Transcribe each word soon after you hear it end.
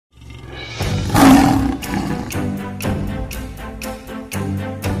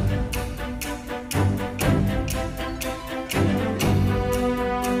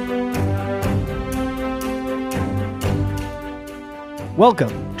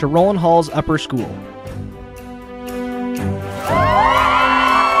Welcome to Rowland Hall's Upper School.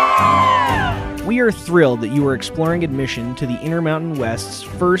 We are thrilled that you are exploring admission to the Intermountain West's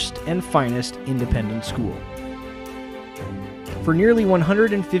first and finest independent school. For nearly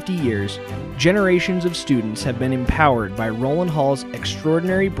 150 years, generations of students have been empowered by Rowland Hall's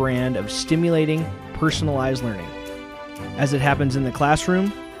extraordinary brand of stimulating, personalized learning. As it happens in the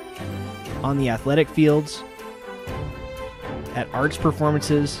classroom, on the athletic fields, at arts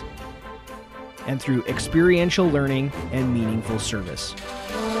performances, and through experiential learning and meaningful service.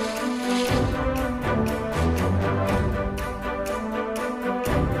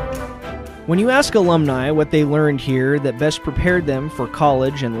 When you ask alumni what they learned here that best prepared them for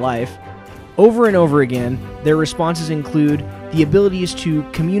college and life, over and over again, their responses include the abilities to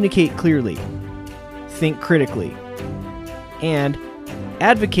communicate clearly, think critically, and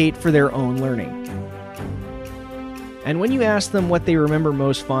advocate for their own learning. And when you ask them what they remember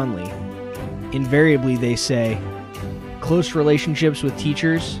most fondly, invariably they say, close relationships with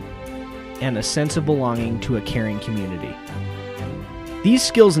teachers and a sense of belonging to a caring community. These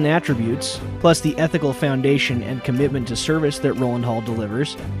skills and attributes, plus the ethical foundation and commitment to service that Rowland Hall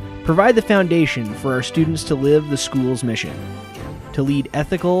delivers, provide the foundation for our students to live the school's mission, to lead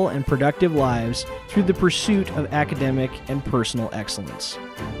ethical and productive lives through the pursuit of academic and personal excellence.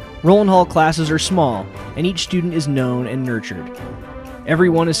 Rowland Hall classes are small, and each student is known and nurtured.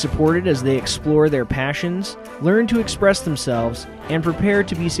 Everyone is supported as they explore their passions, learn to express themselves, and prepare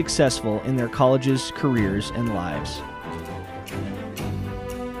to be successful in their colleges, careers, and lives.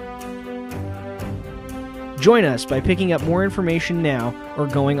 Join us by picking up more information now or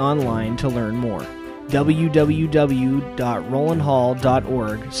going online to learn more.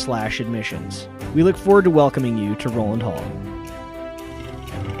 www.rowlandhall.org/admissions. We look forward to welcoming you to Rowland Hall.